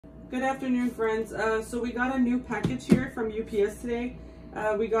Good afternoon, friends. So we got a new package here from UPS today.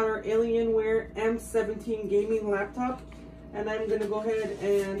 We got our Alienware M17 gaming laptop, and I'm gonna go ahead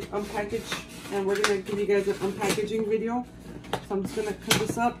and unpackage, and we're gonna give you guys an unpackaging video. So I'm just gonna cut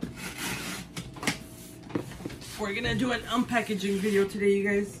this up. We're gonna do an unpackaging video today, you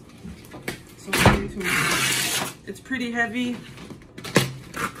guys. So it's pretty heavy.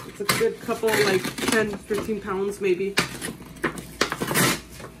 It's a good couple, like 10-15 pounds maybe.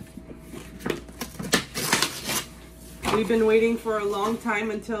 We've been waiting for a long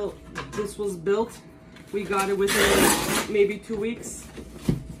time until this was built. We got it within maybe 2 weeks.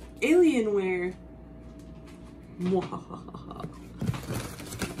 Alienware.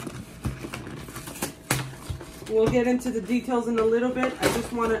 We'll get into the details in a little bit. I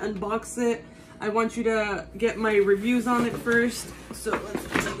just want to unbox it. I want you to get my reviews on it first. So let's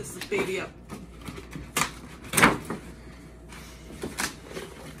open this baby up.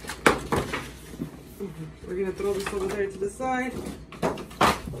 We're gonna throw this over there to the side.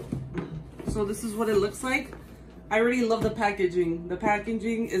 So this is what it looks like. I already love the packaging. The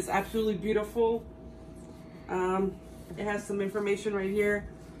packaging is absolutely beautiful. It has some information right here.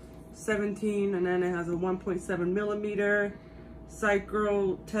 17, and then it has a 1.7 millimeter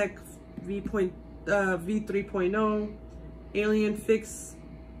Psychro Tech V3.0 Alien Fix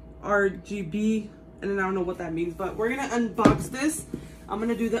RGB, and then I don't know what that means, but we're gonna unbox this. I'm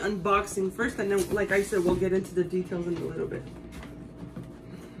gonna do the unboxing first, and then, like I said, we'll get into the details in a little bit.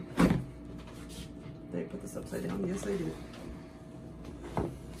 Did I put this upside down? Yes, I did.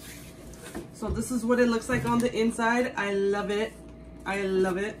 So this is what it looks like on the inside. I love it. I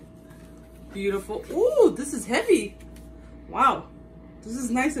love it. Beautiful. Ooh, this is heavy. Wow, this is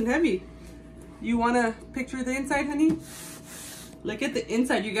nice and heavy. You wanna picture the inside, honey? Look at the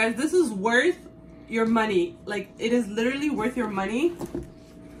inside, you guys. This is worth your money. Like, it is literally worth your money.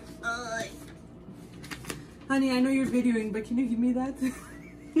 Honey, I know you're videoing, but can you give me that?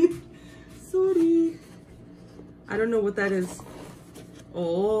 Sorry. I don't know what that is.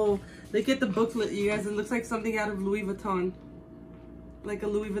 Oh, look at the booklet, you guys. It looks like something out of Louis Vuitton. Like a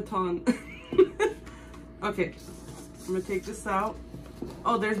Louis Vuitton. Okay, I'm gonna take this out.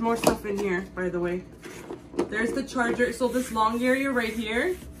 Oh, there's more stuff in here, by the way. There's the charger. So this long area right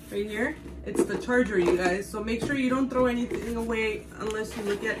here, it's the charger, you guys. So make sure you don't throw anything away unless you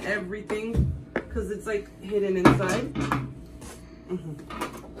look at everything, because it's like hidden inside.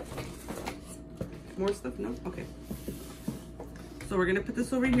 More stuff? No? Okay. So we're gonna put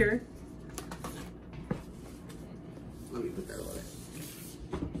this over here. Let me put that over there.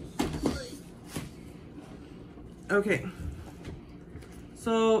 Okay.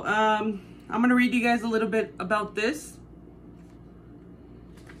 So I'm gonna read you guys a little bit about this.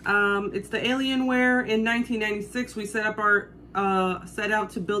 It's the Alienware. In 1996, we set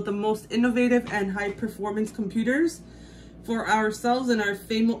out to build the most innovative and high performance computers for ourselves and our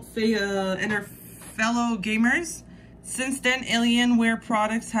fellow gamers. Since then, Alienware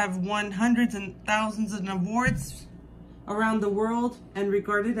products have won hundreds and thousands of awards around the world and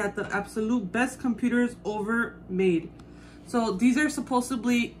regarded as the absolute best computers ever made. So these are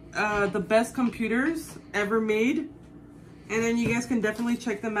supposedly the best computers ever made. And then you guys can definitely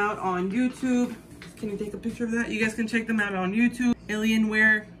check them out on YouTube. Can you take a picture of that? You guys can check them out on YouTube.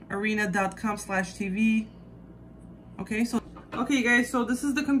 Alienwarearena.com/TV. Okay, you guys, so this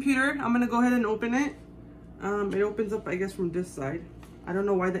is the computer. I'm gonna go ahead and open it. It opens up, I guess, from this side. I don't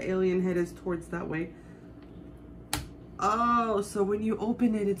know why the alien head is towards that way. Oh, so when you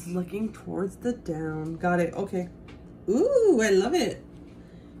open it, it's looking towards the down. Got it, okay. Ooh, I love it.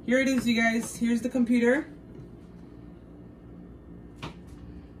 Here it is, you guys. Here's the computer.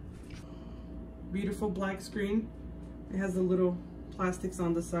 Beautiful black screen. It has the little plastics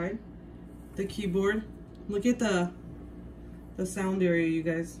on the side. The keyboard. Look at the sound area, you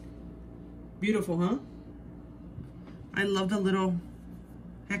guys. Beautiful, huh? I love the little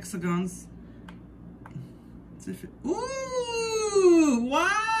hexagons. Ooh,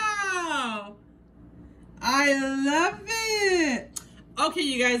 wow. I love it. Okay,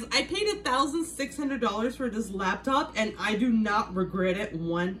 you guys, I paid $1,600 for this laptop, and I do not regret it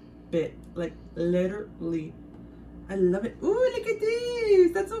one bit. Like, literally. I love it. Ooh, look at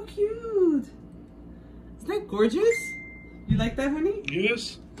this. That's so cute. Isn't that gorgeous? You like that, honey?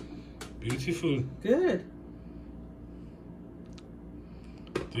 Yes. Beautiful. Good.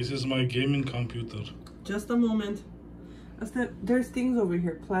 This is my gaming computer. Just a moment. There's things over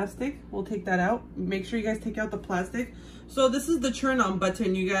here. Plastic. We'll take that out. Make sure you guys take out the plastic. So this is the turn on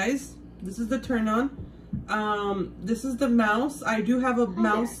button, you guys. This is the turn on. This is the mouse. I do have a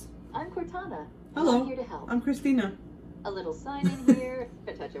mouse. I'm Cortana. Hello. I'm here to help. I'm Christina. A little sign in here,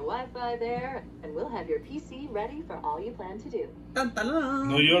 a touch of Wi-Fi there, and we'll have your PC ready for all you plan to do. Dun, dun, dun.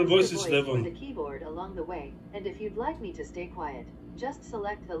 No, your voice Use is the voice or level. the keyboard along the way, and if you'd like me to stay quiet, just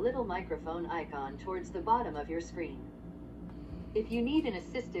select the little microphone icon towards the bottom of your screen. If you need an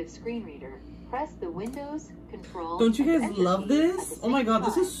assistive screen reader, press the Windows, Control. Don't you and guys Enter love keys at this? the Oh my same god,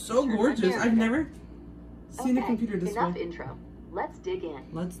 this time is so to turn on gorgeous. I've narrator. never seen a Okay, computer this enough way. intro. Let's dig in.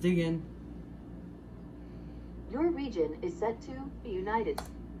 Let's dig in. Your region is set to the United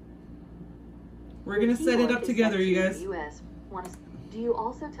States. We're gonna set it up together, you guys. US. Do you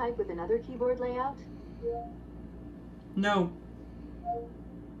also type with another keyboard layout? No.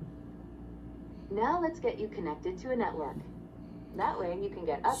 Now let's get you connected to a network. That way you can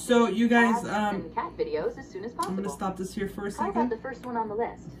get updates, So you guys, ads, and cat videos as soon as possible. I'm gonna stop this here for a How about second. the first one on the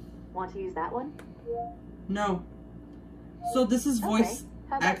list? Want to use that one? No. So this is voice Okay.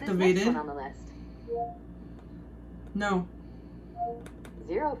 How about activated. this next one on the list? No.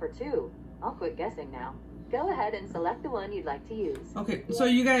 0 for 2. I'll quit guessing now. Go ahead and select the one you'd like to use. Okay, so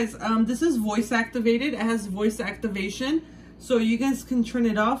you guys, this is voice activated. It has voice activation. So you guys can turn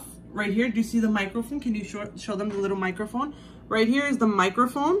it off right here. Do you see the microphone? Can you show them the little microphone? Right here is the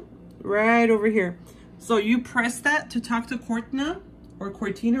microphone, right over here. So you press that to talk to Cortina or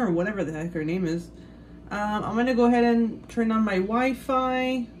Cortina or whatever the heck her name is. I'm gonna go ahead and turn on my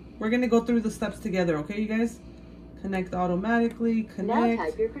Wi-Fi. We're gonna go through the steps together, okay, you guys? Connect automatically, connect. Now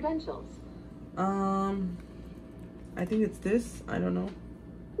type your credentials. I think it's this. I don't know.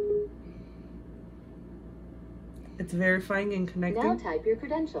 It's verifying and Now connecting. type your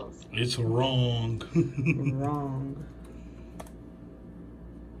credentials. It's wrong. Wrong.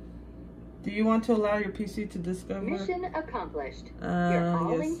 Do you want to allow your PC to discover? Mission accomplished. You're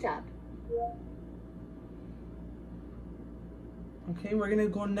all Yes. linked up. Okay, we're gonna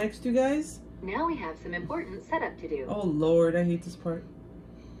go next, you guys. Now we have some important setup to do. Oh Lord, I hate this part.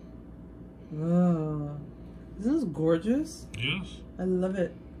 Oh, isn't this gorgeous? Yes. I love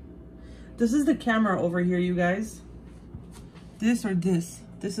it. This is the camera over here, you guys. This or this?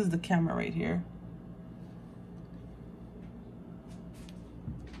 This is the camera right here.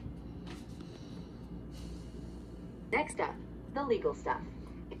 Next up, the legal stuff.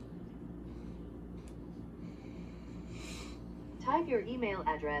 Type your email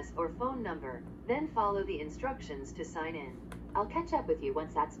address or phone number, then follow the instructions to sign in. I'll catch up with you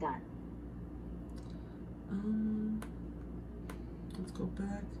once that's done. Let's go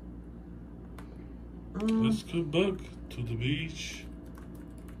back. Let's go back to the beach.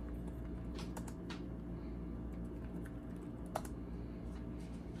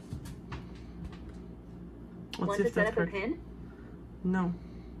 Let's Want see to if set that's up a correct. pin? No.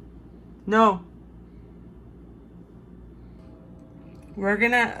 No. We're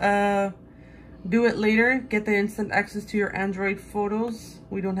gonna do it later. Get the instant access to your Android photos.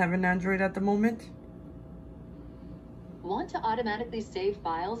 We don't have an Android at the moment. Want to automatically save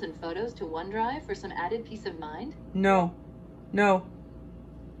files and photos to OneDrive for some added peace of mind? No. No.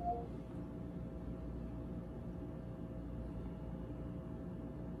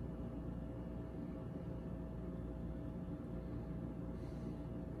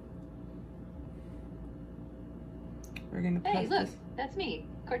 We're gonna Hey, press look, this. that's me,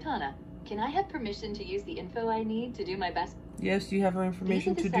 Cortana. Can I have permission to use the info I need to do my best? Yes, you have our These are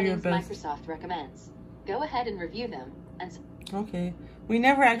information the to do your settings best. Microsoft recommends. Go ahead and review them. And Okay. We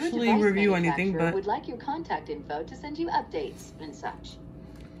never your actually device review anything, manufacturer but would like your contact info to send you updates and such.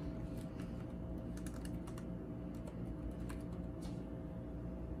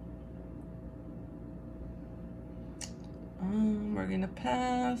 we're gonna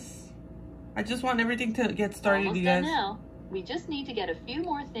pass. I just want everything to get started, Almost you done guys. now. We just need to get a few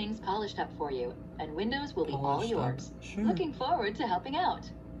more things polished up for you, and Windows will be all Polished up. yours. Sure. Looking forward to helping out.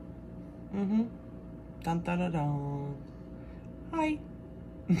 Mm-hmm. Dun dun dun dun. Hi.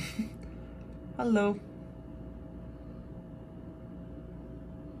 Hello.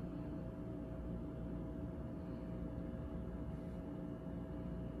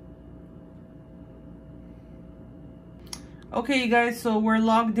 Okay, you guys, so we're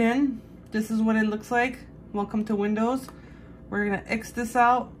logged in. This is what it looks like. Welcome to Windows. We're gonna X this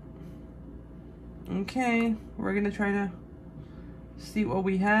out. Okay, we're gonna try to see what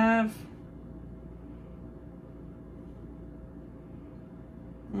we have.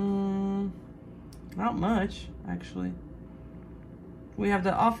 Not much, actually. We have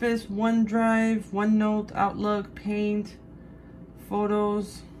the Office, OneDrive, OneNote, Outlook, Paint,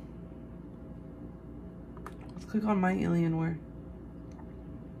 Photos. Let's click on My Alienware.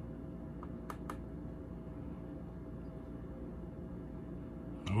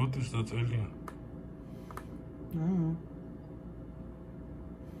 What is that alien? I don't know.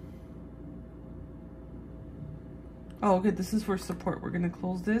 Oh, okay, this is for support. We're gonna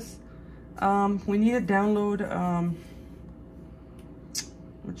close this. We need to download,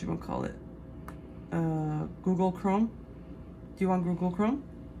 what you gonna call it? Google Chrome. Do you want Google Chrome?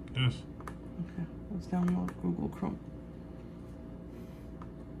 Yes. Okay, let's download Google Chrome.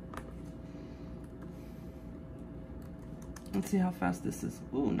 Let's see how fast this is.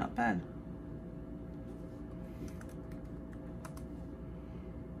 Ooh, not bad.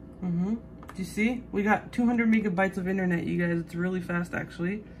 Do you see? We got 200 megabytes of internet, you guys. It's really fast,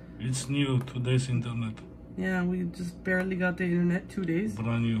 actually. It's new, today's internet. Yeah, we just barely got the internet, 2 days.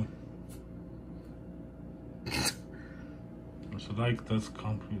 Brand new. I like this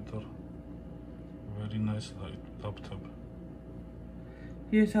computer. Very nice laptop.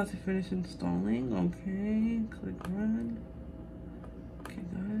 Here's how to finish installing. Okay, click run. Okay,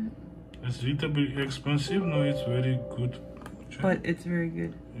 got it. It's a little bit expensive. No, it's very good. But it's very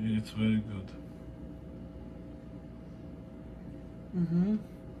good. It's very good.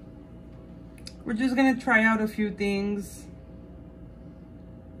 We're just gonna try out a few things.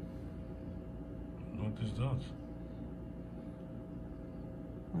 What is that?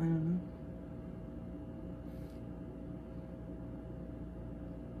 I don't know.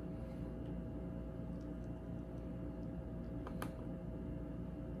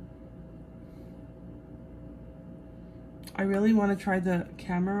 I really want to try the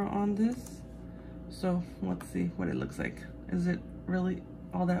camera on this. So let's see what it looks like. Is it really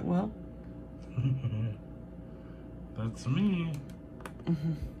all that well? That's me.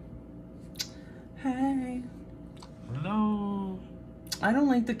 Hey. Hello. I don't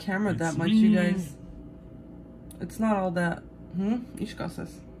like the camera that much, you guys. It's not all that. Ish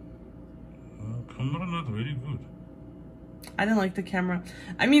cosas. Camera not very good. I don't like the camera.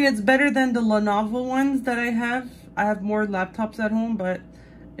 I mean, it's better than the Lenovo ones that I have. I have more laptops at home, but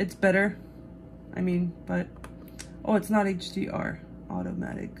it's better. I mean, but... Oh, it's not HDR.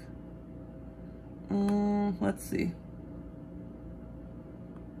 Automatic. Let's see.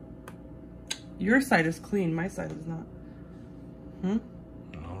 Your side is clean. My side is not. I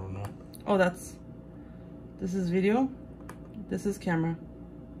don't know. Oh, this is video. This is camera.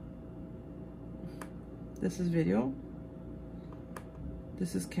 This is video.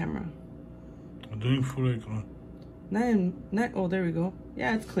 This is camera. I'm doing full icon. Oh, there we go.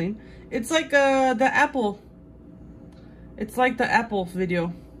 Yeah, it's clean. It's like the Apple. It's like the Apple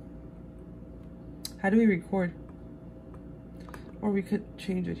video. How do we record? Or we could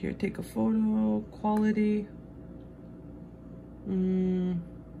change it here. Take a photo, quality.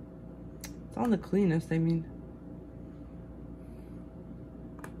 It's on the cleanest, I mean.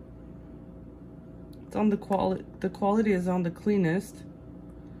 It's on the quality. The quality is on the cleanest.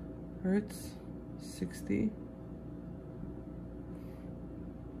 Hertz, 60.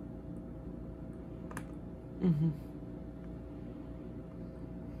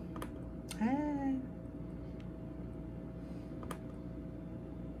 Hey.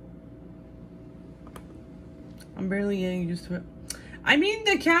 I'm barely getting used to it. I mean,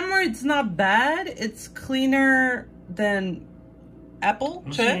 the camera, it's not bad. It's cleaner than Apple.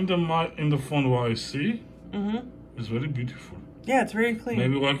 In the phone what I see, it's very beautiful. Yeah, it's very clean.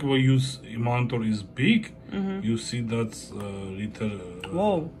 Maybe like when your monitor is big, you see that's little.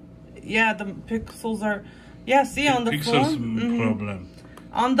 Whoa. Yeah, the pixels are. Yeah, see on the phone. Problem.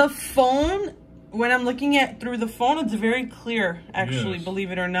 On the phone, when I'm looking at through the phone, it's very clear. Actually, Yes.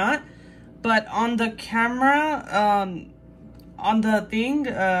 believe it or not. But on the camera, on the thing,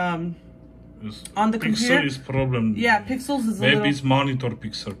 on the computer, Pixel is problem. Yeah, pixels is a maybe little. it's monitor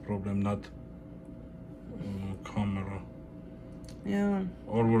pixel problem, not camera. Yeah.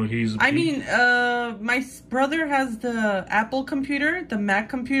 Or where he's. I mean, my brother has the Apple computer, the Mac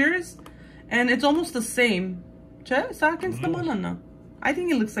computers, and it's almost the same. I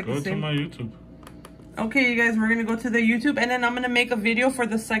think it looks like Go the to same. my YouTube. Okay, you guys, we're gonna go to the YouTube, and then I'm gonna make a video for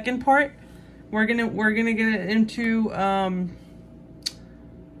the second part. We're gonna get into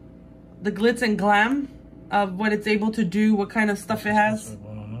the glitz and glam of what it's able to do, what kind of stuff it has.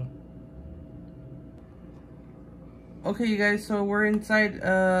 Okay, you guys, so we're inside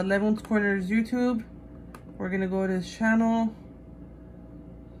Levon's Corner's YouTube. We're gonna go to his channel.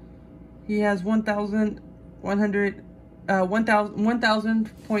 He has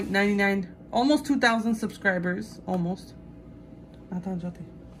 1,000.99, almost 2,000 subscribers, almost.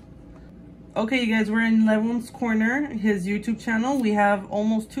 Okay, you guys, we're in Levon's Corner, his YouTube channel. We have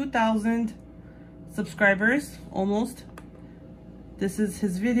almost 2,000 subscribers, almost. This is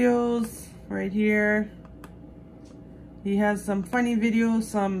his videos right here. He has some funny videos,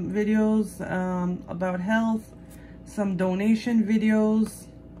 some videos about health, some donation videos,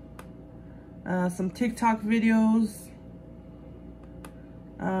 some TikTok videos,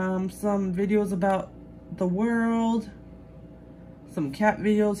 Some videos about the world, some cat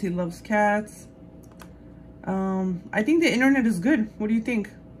videos. He loves cats. I think the internet is good. What do you think?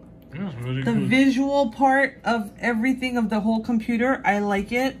 Yeah, very The good. visual part of everything of the whole computer, I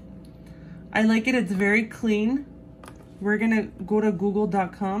like it. I like it. It's very clean. We're gonna go to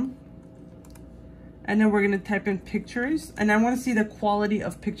google.com and then we're gonna type in pictures, and I want to see the quality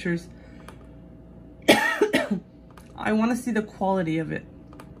of pictures. I want to see the quality of it.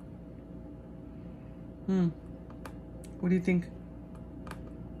 What do you think?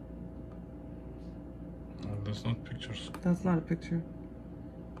 That's not pictures. That's not a picture.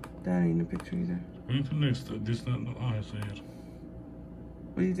 That ain't a picture either. Going to next. This not. Ah, I see it.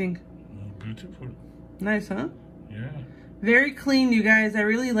 What do you think? Beautiful. Nice, huh? Yeah. Very clean, you guys. I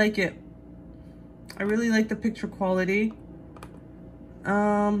really like it. I really like the picture quality.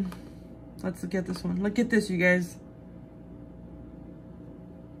 Let's look at this one. Look at this, you guys.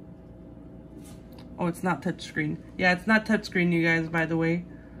 Oh, it's not touchscreen. Yeah, it's not touchscreen, you guys, by the way.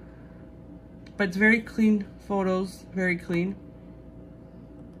 But it's very clean photos. Very clean.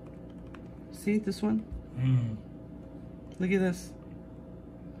 See this one? Look at this.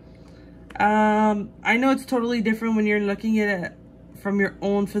 I know it's totally different when you're looking at it from your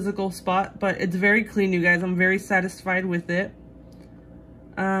own physical spot, but it's very clean, you guys. I'm very satisfied with it.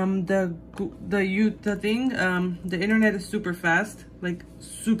 The internet is super fast, like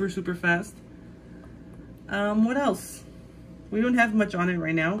super fast. What else? We don't have much on it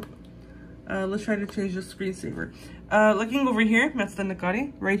right now. Let's try to change the screensaver. Looking over here,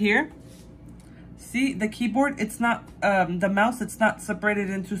 right here. See the keyboard, it's not, the mouse, it's not separated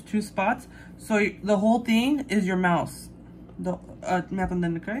into two spots. So the whole thing is your mouse.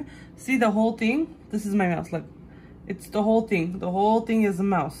 See the whole thing? This is my mouse, look. It's the whole thing. The whole thing is a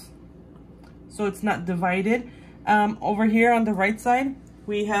mouse. So it's not divided. Over here on the right side,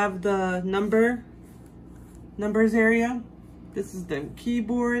 we have the numbers area. This is the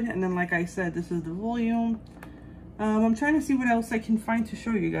keyboard. And then like I said, this is the volume. I'm trying to see what else I can find to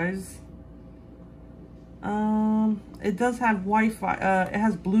show you guys. It does have Wi-Fi. It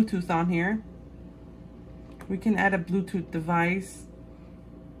has Bluetooth on here. We can add a Bluetooth device.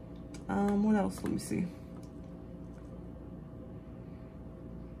 What else? Let me see.